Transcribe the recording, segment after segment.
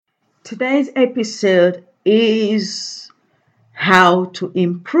Today's episode is how to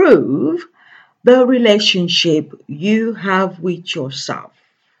improve the relationship you have with yourself.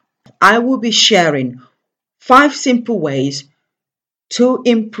 I will be sharing 5 simple ways to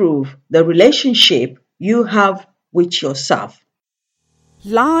improve the relationship you have with yourself.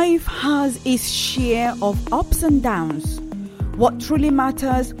 Life has its share of ups and downs. What truly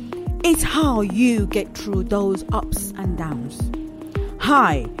matters is how you get through those ups and downs.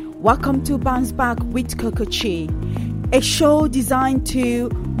 Hi, welcome to Bounce Back with Coco Chi, a show designed to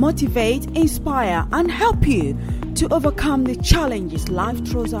motivate, inspire, and help you to overcome the challenges life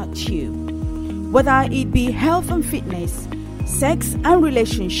throws at you. Whether it be health and fitness, sex and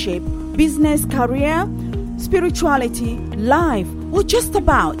relationship, business, career, spirituality, life, or just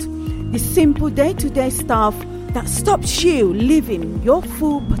about the simple day-to-day stuff that stops you living your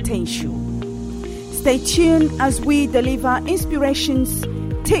full potential. Stay tuned as we deliver inspirations,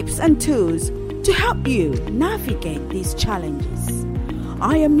 tips and tools to help you navigate these challenges.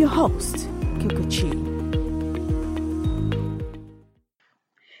 I am your host, Coco Chi.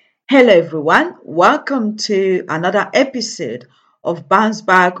 Hello everyone, welcome to another episode of Bounce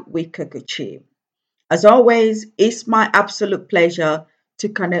Back with Coco Chi. As always, it's my absolute pleasure to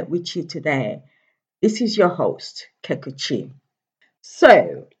connect with you today. This is your host, Coco Chi.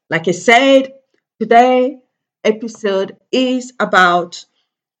 So, like I said, today's episode is about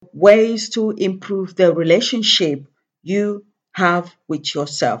ways to improve the relationship you have with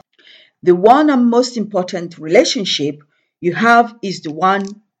yourself. The one and most important relationship you have is the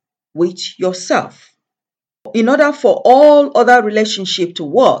one with yourself. In order for all other relationships to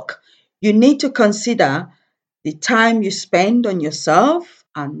work, you need to consider the time you spend on yourself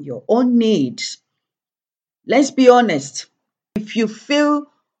and your own needs. Let's be honest. If you feel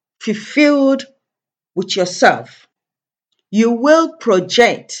fulfilled with yourself, you will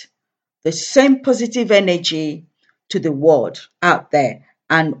project the same positive energy to the world out there,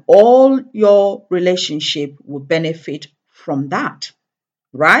 and all your relationship will benefit from that,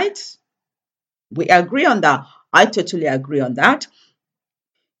 right? We agree on that. I totally agree on that.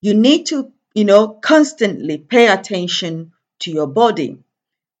 You need to, constantly pay attention to your body,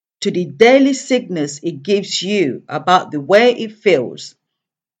 to the daily signals it gives you about the way it feels.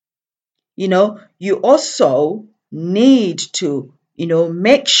 You also need to,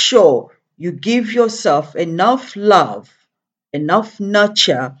 make sure you give yourself enough love, enough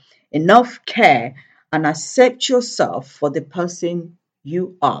nurture, enough care, and accept yourself for the person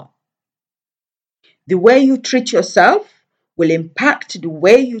you are. The way you treat yourself will impact the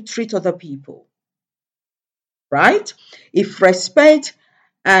way you treat other people, right? If respect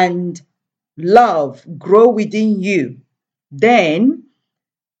and love grow within you, then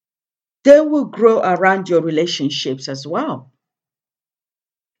they will grow around your relationships as well.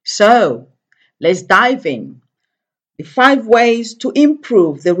 So, let's dive in. The 5 ways to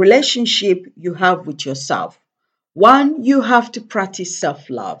improve the relationship you have with yourself. One, you have to practice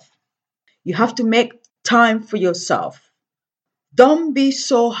self-love. You have to make time for yourself. Don't be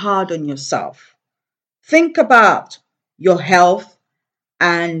so hard on yourself. Think about your health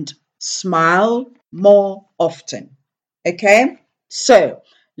and smile more often. Okay? So,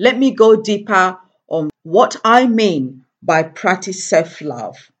 let me go deeper on what I mean by practice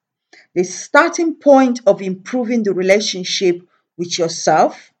self-love. The starting point of improving the relationship with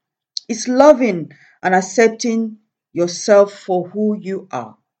yourself is loving and accepting yourself for who you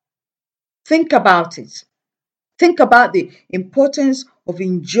are. Think about it. Think about the importance of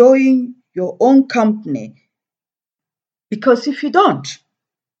enjoying your own company, because if you don't,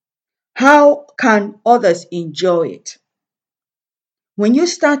 how can others enjoy it? When you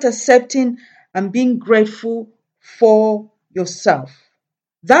start accepting and being grateful for yourself,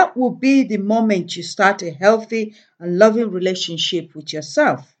 that will be the moment you start a healthy and loving relationship with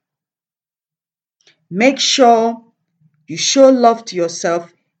yourself. Make sure you show love to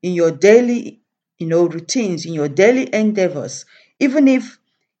yourself in your daily, routines, in your daily endeavors, even if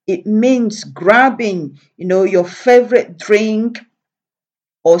it means grabbing, your favorite drink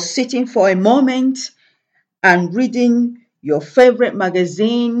or sitting for a moment and reading your favorite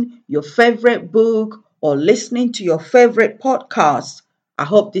magazine, your favorite book, or listening to your favorite podcast. I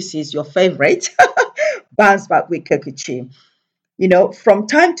hope this is your favorite. Bounce Back with Coco Chi. From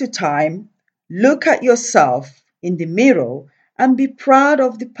time to time, look at yourself in the mirror and be proud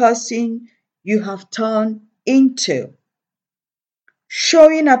of the person you have turned into.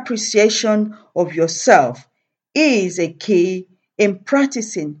 Showing appreciation of yourself is a key in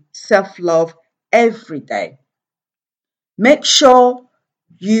practicing self-love every day. Make sure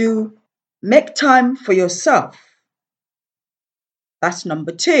you make time for yourself. That's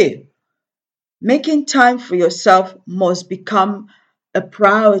number 2. Making time for yourself must become a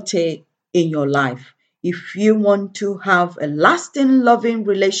priority in your life if you want to have a lasting, loving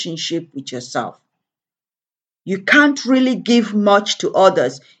relationship with yourself. You can't really give much to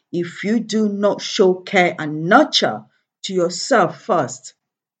others if you do not show care and nurture to yourself first.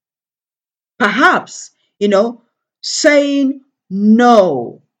 Perhaps, saying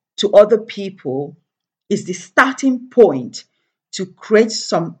no to other people is the starting point to create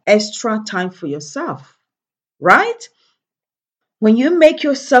some extra time for yourself, right? When you make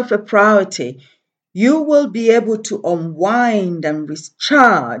yourself a priority, you will be able to unwind and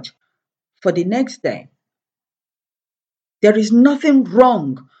recharge for the next day. There is nothing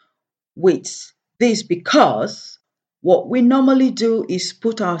wrong with this because what we normally do is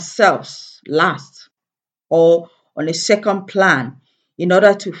put ourselves last or on a second plan in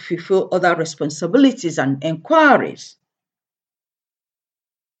order to fulfill other responsibilities and inquiries.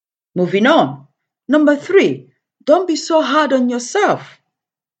 Moving on. Number 3, don't be so hard on yourself.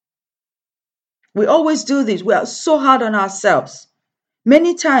 We always do this. We are so hard on ourselves.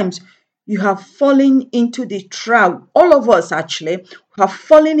 Many times you have fallen into the trap, all of us actually have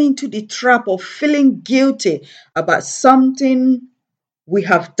fallen into the trap of feeling guilty about something we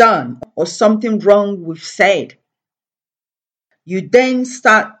have done or something wrong we've said. You then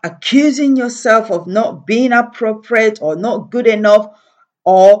start accusing yourself of not being appropriate or not good enough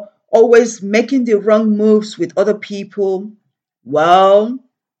or always making the wrong moves with other people. Well,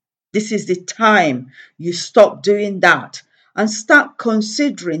 this is the time you stop doing that and start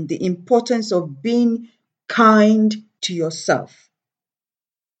considering the importance of being kind to yourself.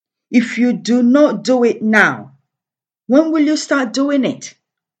 If you do not do it now, when will you start doing it?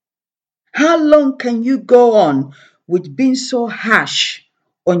 How long can you go on with being so harsh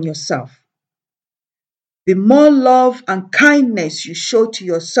on yourself? The more love and kindness you show to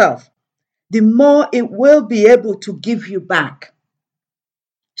yourself, the more it will be able to give you back.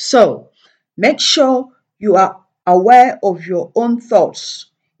 So, make sure you are aware of your own thoughts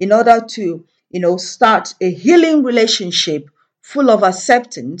in order to, start a healing relationship full of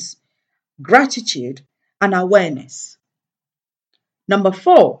acceptance, gratitude, and awareness. Number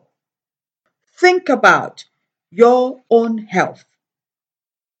 4, think about your own health.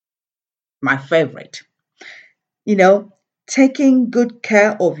 My favorite. Taking good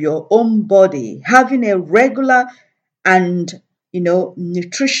care of your own body, having a regular and,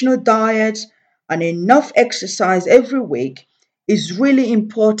 nutritional diet and enough exercise every week is really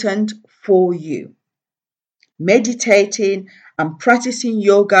important for you. Meditating and practicing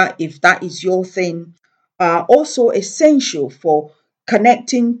yoga, if that is your thing, are also essential for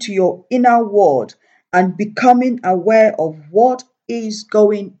connecting to your inner world and becoming aware of what is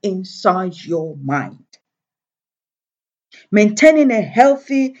going inside your mind. Maintaining a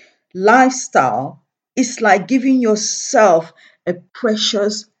healthy lifestyle is like giving yourself a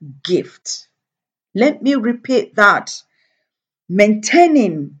precious gift. Let me repeat that.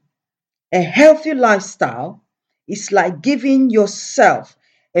 Maintaining a healthy lifestyle is like giving yourself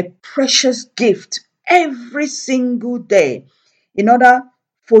a precious gift every single day in order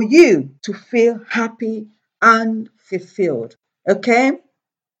for you to feel happy and fulfilled. Okay?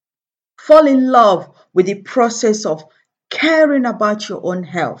 Fall in love with the process of caring about your own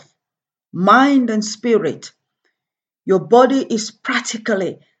health, mind, and spirit. Your body is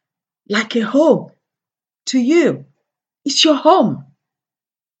practically like a home to you. It's your home.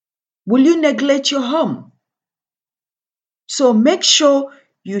 Will you neglect your home? So make sure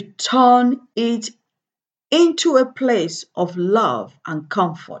you turn it into a place of love and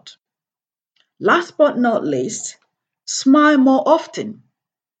comfort. Last but not least, smile more often.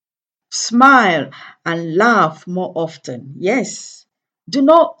 Smile and laugh more often. Yes. Do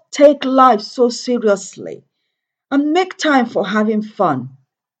not take life so seriously and make time for having fun.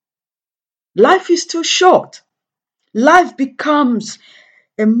 Life is too short. Life becomes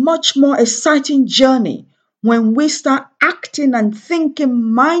a much more exciting journey when we start acting and thinking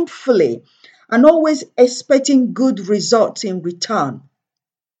mindfully and always expecting good results in return.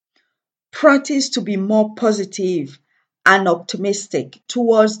 Practice to be more positive and optimistic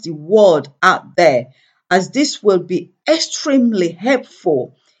towards the world out there, as this will be extremely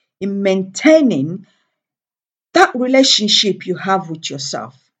helpful in maintaining that relationship you have with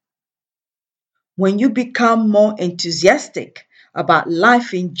yourself. When you become more enthusiastic about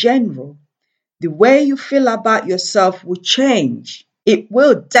life in general, the way you feel about yourself will change. It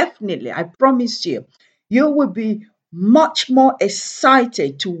will definitely, I promise you. You will be much more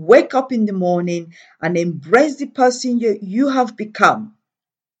excited to wake up in the morning and embrace the person you have become.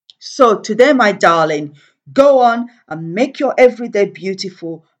 So today, my darling, Go on and make your everyday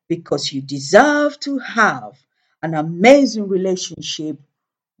beautiful, because you deserve to have an amazing relationship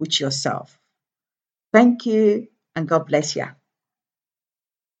with yourself. Thank you, and God bless you.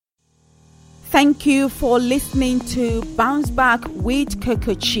 Thank you for listening to Bounce Back with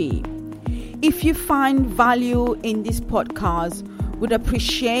Coco Chi. If you find value in this podcast, would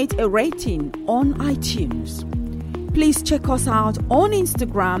appreciate a rating on iTunes. Please check us out on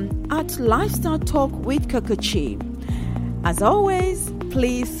Instagram at Lifestyle Talk with Coco Chi. As always,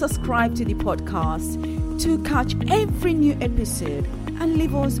 please subscribe to the podcast to catch every new episode and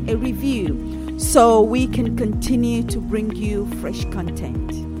leave us a review so we can continue to bring you fresh content.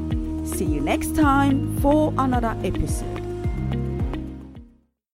 See you next time for another episode.